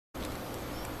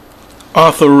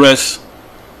Arsareth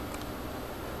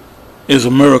is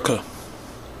America.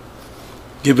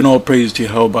 Giving all praise to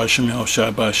Yahweh by Shem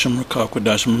Shai by Shem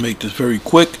Rakakwadash. I'm going to make this very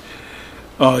quick.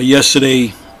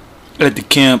 Yesterday at the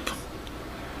camp,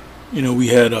 we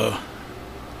had a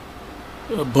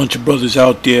bunch of brothers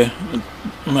out there,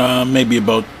 maybe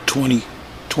about 20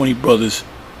 brothers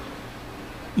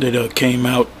that came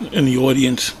out in the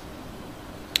audience.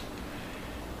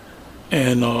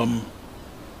 And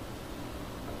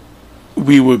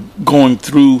we were going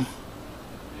through,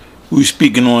 we were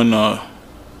speaking on,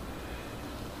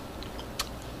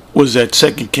 was that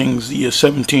 2 Kings, the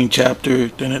 17th chapter.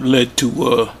 Then it led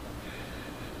to,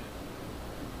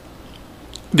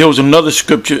 there was another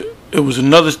scripture. It was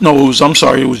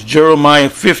Jeremiah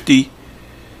 50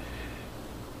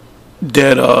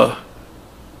 that,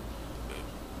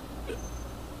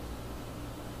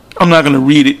 I'm not going to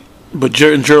read it, but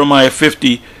in Jeremiah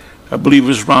 50, I believe it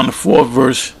was around the 4th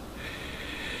verse,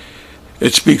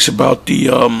 it speaks about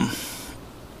the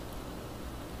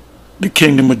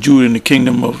kingdom of Judah and the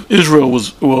kingdom of Israel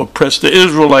were oppressed. The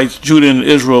Israelites, Judah and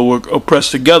Israel, were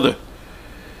oppressed together.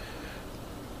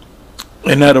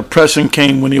 And that oppression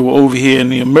came when they were over here in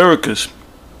the Americas.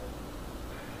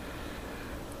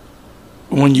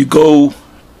 When you go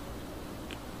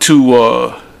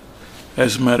to,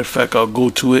 as a matter of fact, I'll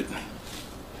go to it.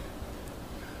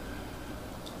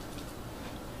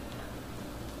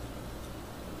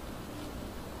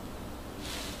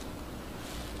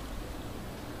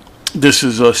 This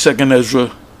is Second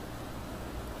Ezra,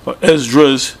 or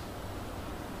Esdras,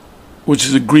 which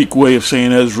is a Greek way of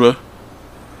saying Ezra.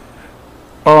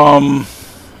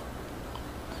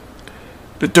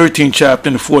 The 13th chapter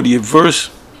and the 40th verse.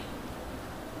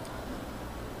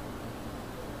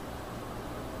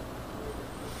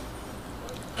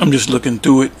 I'm just looking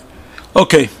through it.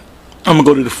 Okay, I'm going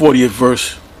to go to the 40th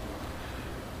verse.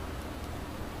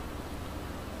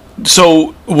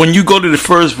 So when you go to the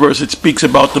first verse, it speaks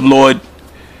about the Lord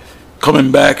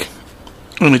coming back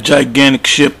in a gigantic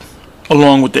ship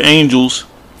along with the angels,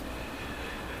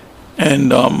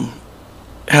 and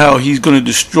how he's going to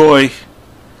destroy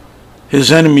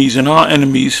his enemies and our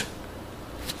enemies,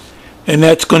 and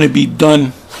that's going to be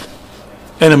done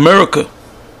in America.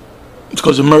 It's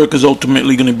because America is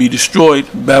ultimately going to be destroyed,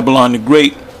 Babylon the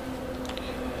Great.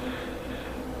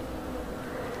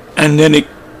 And then it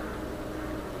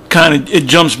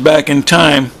jumps back in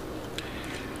time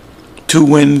to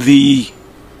when the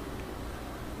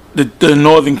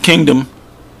Northern Kingdom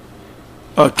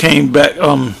came back,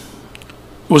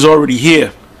 was already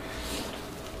here.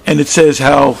 And it says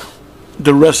how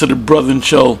the rest of the brethren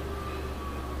shall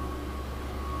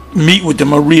meet with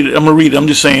them. I'm going to read it. I'm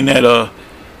just saying that,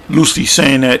 loosely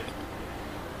saying that,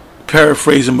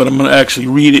 paraphrasing, but I'm going to actually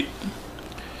read it.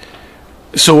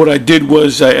 So what I did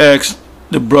was I asked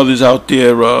the brothers out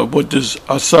there, what does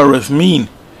Arsareth mean?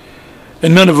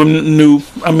 And none of them knew.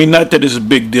 I mean, not that it's a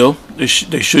big deal. They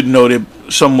should know. They're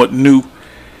somewhat new.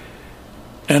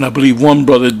 And I believe one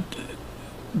brother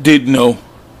did know.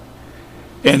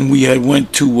 And we had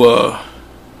went to,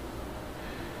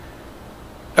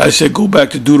 I said, go back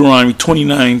to Deuteronomy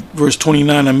 29, verse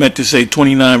 29. I meant to say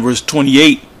 29, verse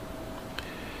 28.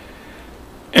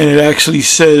 And it actually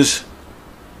says,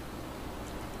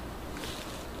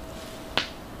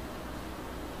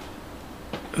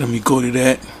 let me go to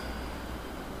that.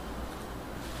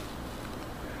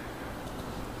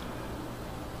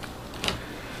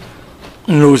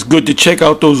 It's good to check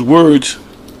out those words.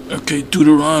 Okay,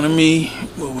 Deuteronomy,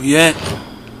 where we at?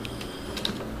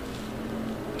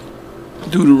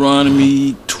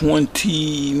 Deuteronomy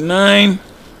 29.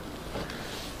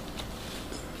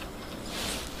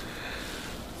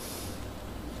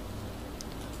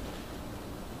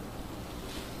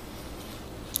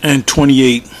 And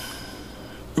 28.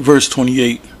 Verse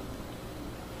 28.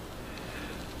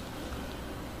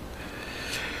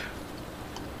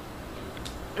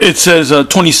 It says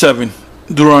 27.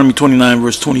 Deuteronomy 29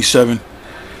 verse 27.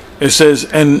 It says,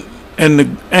 and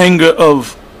the anger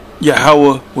of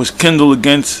Yahweh was kindled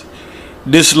against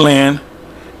this land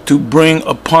to bring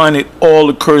upon it all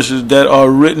the curses that are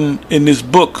written in this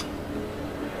book.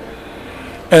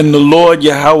 And the Lord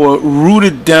Yahweh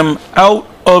rooted them out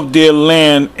of their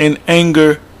land in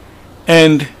anger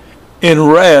and in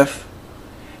wrath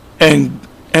and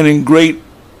in great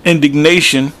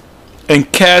indignation,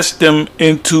 and cast them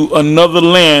into another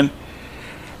land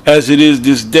as it is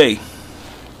this day.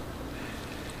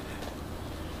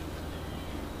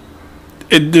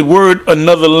 The word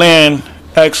another land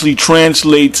actually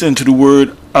translates into the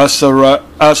word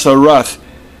Arsareth,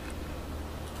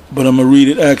 but I'm going to read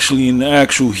it actually in the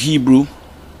actual Hebrew.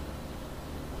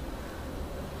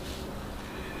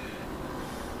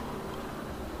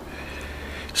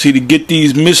 See, to get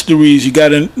these mysteries, you got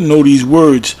to know these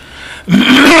words.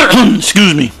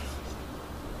 Excuse me.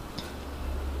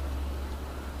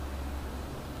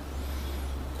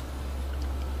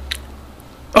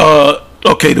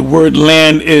 Okay, the word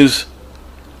land is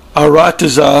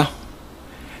Aratazah,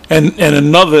 and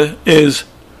another is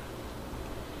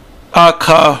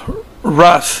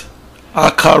Akarath.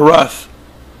 Akarath.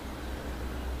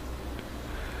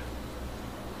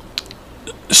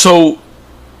 So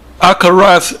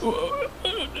Akarath,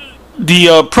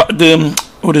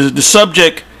 the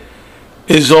subject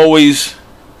is always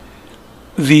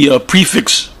the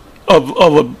prefix of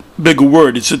a bigger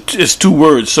word. It's two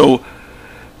words. So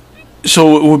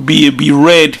it would be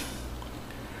read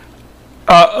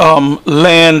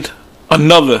land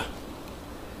another.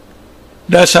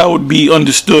 That's how it would be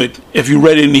understood if you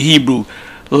read it in the Hebrew.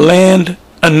 Land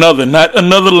another, not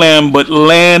another land, but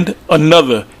land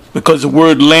another, because the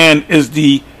word land is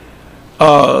the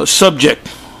subject.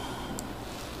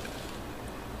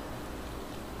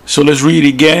 So let's read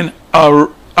again.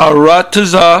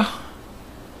 Aratazah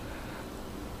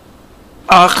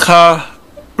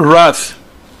Acharath,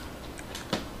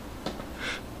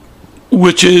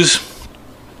 which is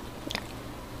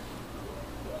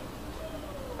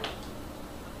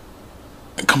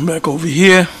come back over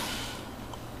here.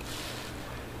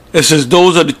 It says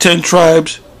those are the 10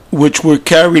 tribes which were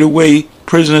carried away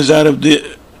prisoners out of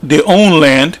their own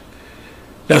land.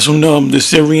 That's when the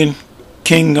Syrian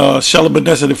king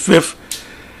Shalmaneser V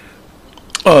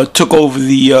took over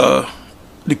the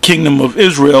kingdom of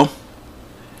Israel,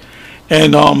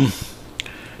 and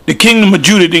the kingdom of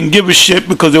Judah didn't give a shit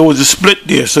because there was a split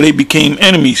there, so they became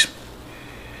enemies.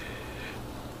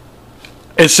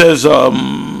 It says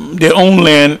their own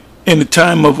land in the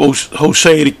time of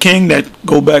Hosea the king, that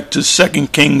go back to 2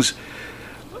 Kings,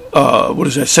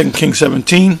 2 Kings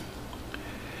 17.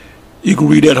 You can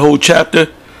read that whole chapter.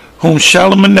 Whom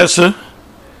Shalmaneser,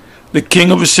 the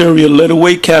king of Assyria, led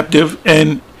away captive,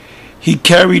 and he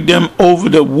carried them over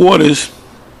the waters.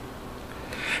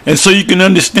 And so you can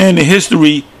understand the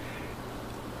history.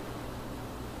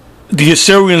 The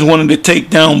Assyrians wanted to take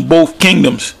down both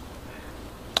kingdoms,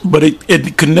 but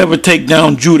it could never take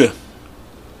down Judah.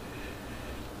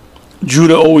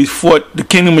 The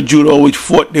kingdom of Judah always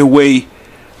fought their way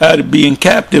out of being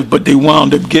captive, but they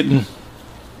wound up getting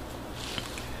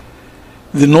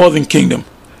the northern kingdom.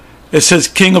 It says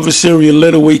king of Assyria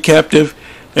led away captive,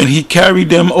 and he carried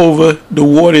them over the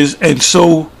waters, and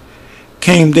so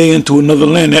came they into another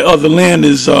land. That other land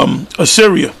is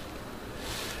Assyria.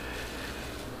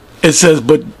 It says,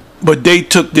 but they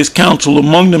took this counsel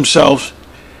among themselves,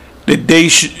 that they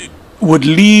would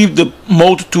leave the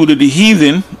multitude of the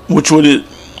heathen, which were the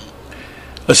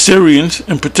Assyrians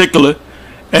in particular,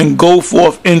 and go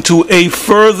forth into a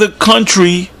further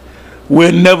country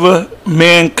where never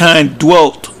mankind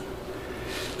dwelt.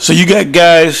 So you got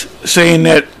guys saying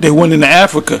that they went into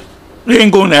Africa. They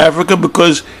ain't going to Africa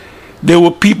because there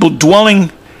were people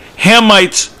dwelling,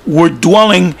 Hamites were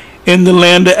dwelling in the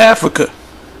land of Africa.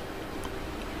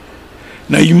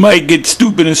 Now you might get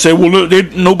stupid and say, well,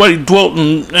 look, nobody dwelt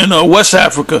in West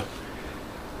Africa.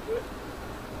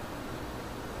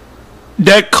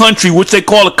 That country, which they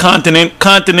call a continent,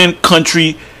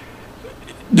 country,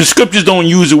 the scriptures don't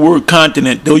use the word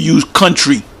continent, they'll use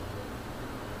country.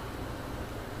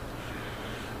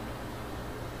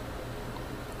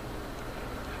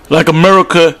 Like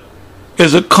America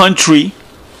is a country,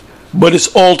 but it's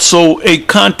also a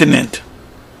continent.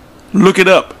 Look it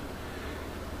up.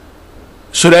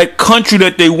 So that country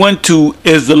that they went to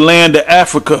is the land of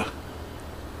Africa,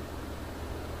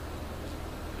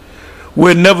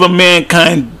 where never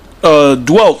mankind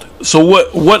dwelt. So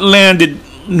what land did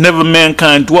never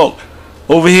mankind dwelt?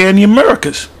 Over here in the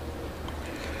Americas.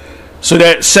 So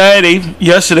that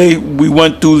yesterday, we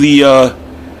went through the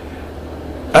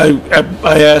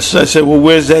I said, well,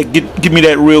 where's that? Give me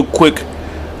that real quick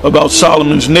about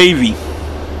Solomon's navy.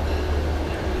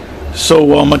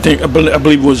 So I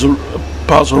believe it was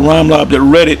Apostle Ramlab that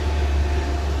read it,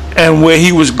 and where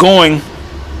he was going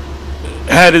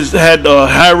had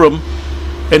Hiram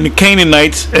and the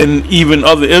Canaanites and even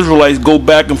other Israelites go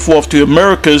back and forth to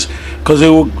Americas, because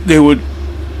they were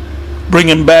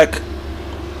bringing back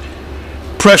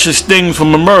precious things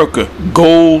from America: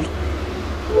 gold,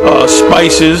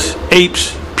 spices,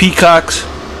 apes, peacocks,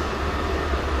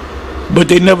 but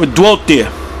they never dwelt there.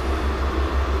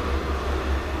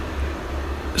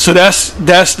 So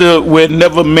that's where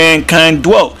never mankind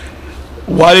dwelt.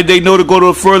 Why did they know to go to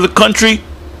a further country?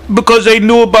 Because they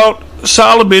knew about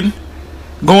Solomon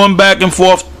going back and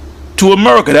forth to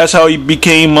America. That's how he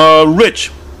became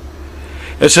rich.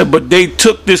 It said, but they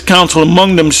took this counsel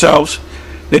among themselves,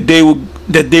 that they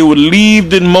would leave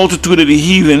the multitude of the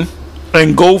heathen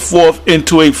and go forth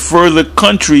into a further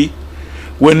country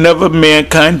where never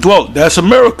mankind dwelt. That's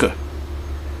America.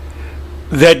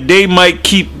 That they might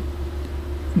keep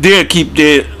their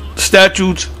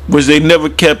statutes, which they never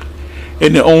kept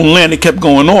in their own land. They kept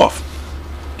going off.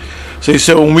 So he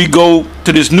said, when we go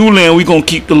to this new land, we're going to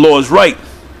keep the laws right.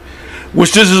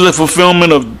 Which this is a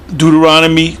fulfillment of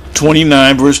Deuteronomy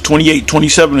 29, verse 28,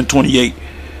 27, and 28.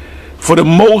 For the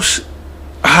Most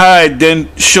High then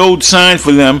showed signs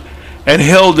for them and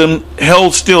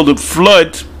held still the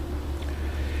floods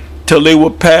till they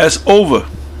were passed over.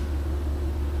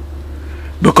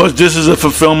 Because this is a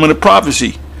fulfillment of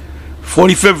prophecy.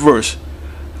 45th verse.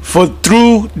 For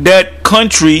through that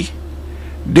country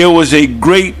there was a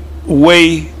great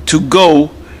way to go,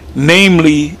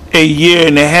 namely a year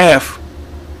and a half.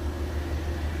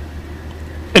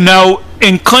 And now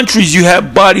in countries you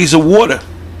have bodies of water.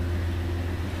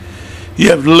 You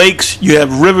have lakes, you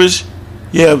have rivers,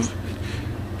 you have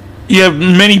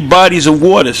many bodies of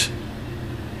waters.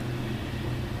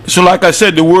 So like I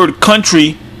said, the word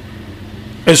country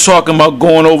is talking about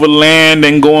going over land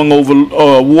and going over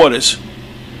waters.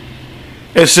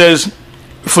 It says,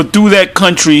 for through that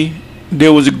country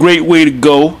there was a great way to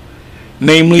go,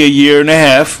 namely a year and a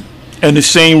half, and the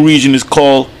same region is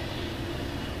called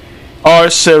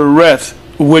Arsareth,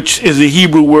 which is a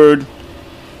Hebrew word.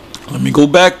 Let me go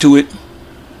back to it.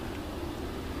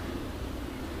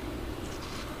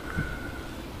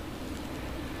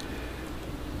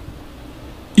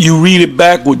 You read it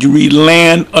backward. You read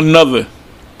land another.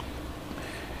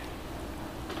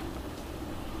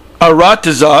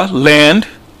 Aratazah, land.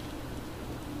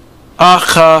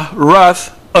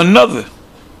 Acharath, another.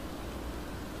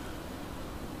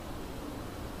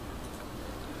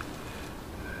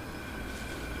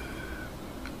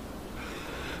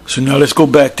 So now let's go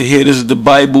back to here. This is the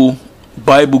Bible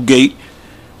gate.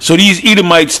 So these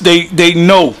Edomites, they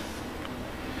know.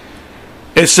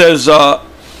 It says,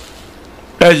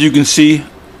 as you can see,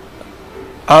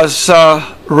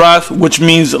 Arsareth, which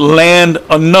means land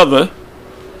another.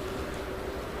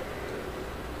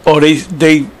 Or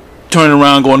they turn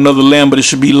around and go another land, but it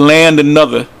should be land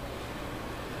another.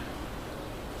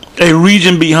 A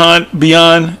region beyond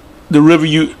the river,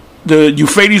 the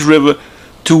Euphrates River,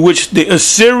 to which the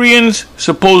Assyrians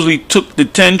supposedly took the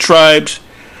 10 tribes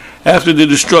after the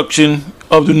destruction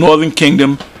of the northern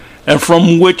kingdom, and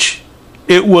from which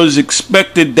it was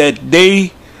expected that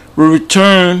they will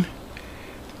return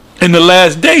in the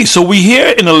last days. So we here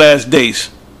in the last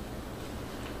days.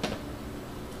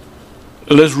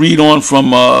 Let's read on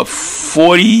from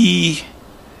 40.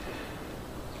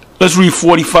 Let's read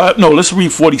 45. No, let's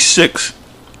read 46.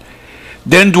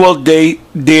 Then dwelt they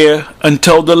there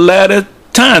until the latter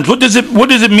times. What does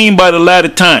it mean by the latter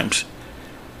times?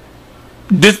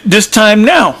 This time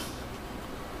now.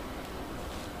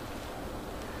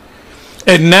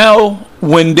 And now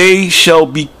when they shall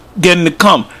begin to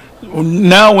come.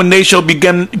 Now when they shall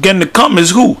begin to come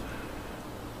is who?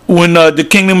 When the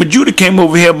kingdom of Judah came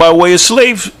over here by way of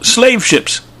slave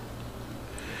ships.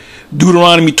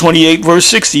 Deuteronomy 28 verse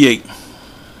 68.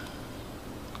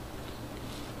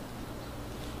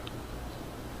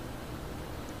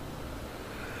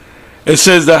 It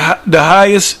says the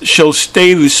highest shall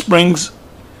stay the springs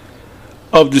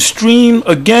of the stream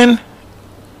again,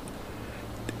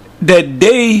 that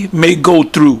they may go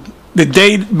through. The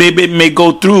day may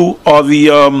go through are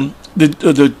the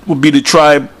would be the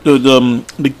tribe,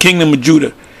 the kingdom of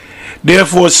Judah.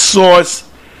 Therefore sawest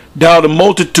thou the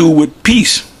multitude with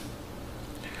peace.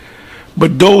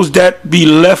 But those that be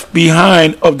left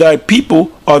behind of thy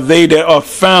people are they that are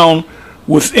found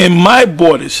within my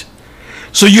borders.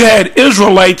 So you had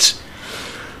Israelites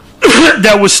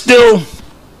that were still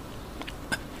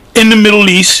in the Middle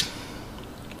East,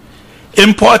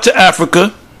 in parts of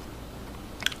Africa,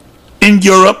 in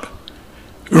Europe.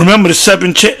 Remember, the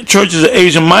 7 churches of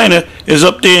Asia Minor is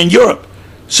up there in Europe.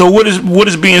 So what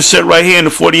is being said right here in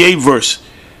the 48th verse?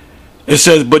 It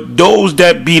says, but those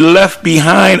that be left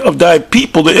behind of thy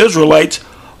people, the Israelites,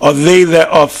 are they that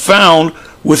are found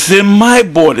within my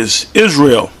borders,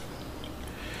 Israel.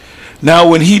 Now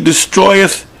when he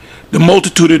destroyeth the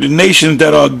multitude of the nations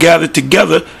that are gathered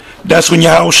together, that's when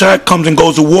Yahushua comes and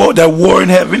goes to war, that war in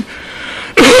heaven.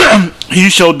 He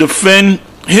shall defend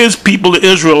his people, the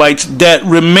Israelites, that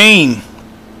remain.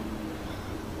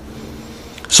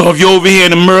 So if you're over here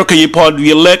in America, you're part of the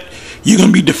elect, you're going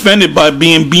to be defended by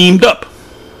being beamed up.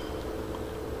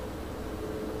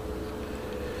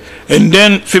 And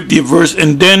then, 50th verse,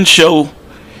 and then shall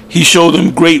he show them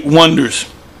great wonders.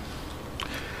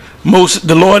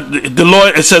 the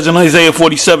Lord, it says in Isaiah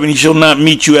 47, he shall not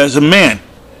meet you as a man.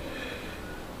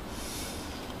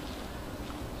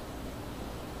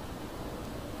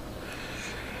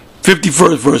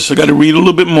 '51st verse. I got to read a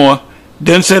little bit more.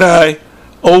 Then said I,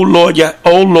 O Lord,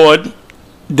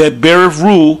 that beareth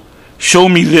rule, show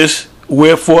me this,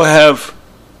 wherefore have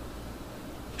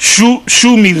shew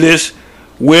me this,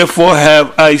 wherefore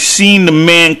have I seen the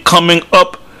man coming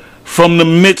up from the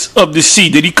midst of the sea.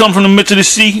 Did he come from the midst of the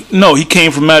sea? No, he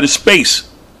came from outer space.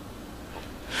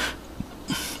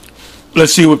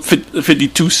 Let's see what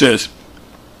 52 says.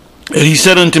 And he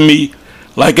said unto me,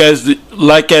 like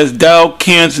as thou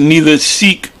canst neither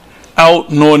seek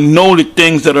out nor know the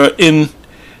things that are in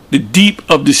the deep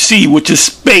of the sea, which is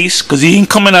space, because he ain't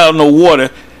coming out of no water.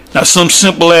 Now some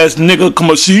simple ass nigga come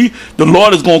up, see, the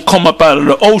Lord is going to come up out of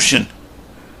the ocean.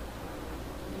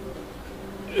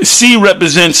 Sea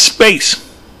represents space.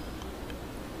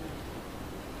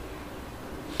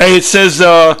 And it says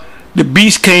the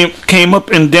beast came up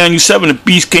in Daniel 7. The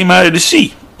beast came out of the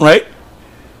sea, right?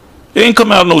 They didn't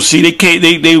come out of no sea.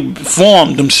 They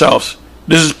formed themselves.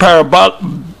 This is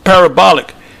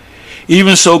parabolic.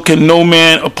 Even so can no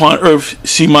man upon earth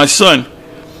see my son,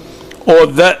 or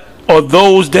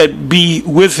those that be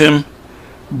with him,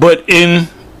 but in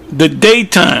the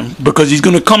daytime, because he's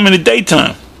going to come in the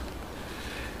daytime.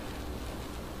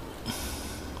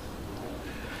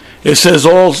 It says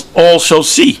all shall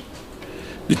see.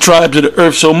 The tribes of the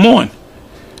earth shall mourn.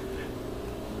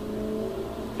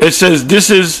 It says this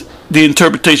is the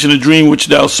interpretation of the dream which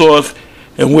thou sawest,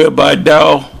 and whereby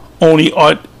thou only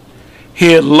art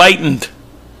here lightened.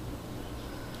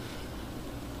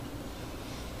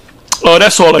 Oh,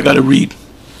 that's all I got to read.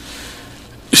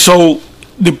 So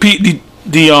the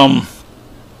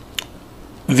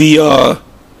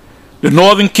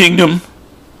Northern Kingdom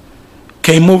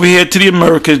came over here to the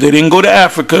Americas. They didn't go to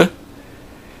Africa.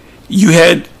 You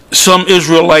had some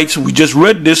Israelites, we just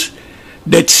read this,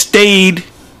 that stayed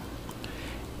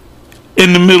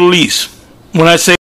in the Middle East. When I say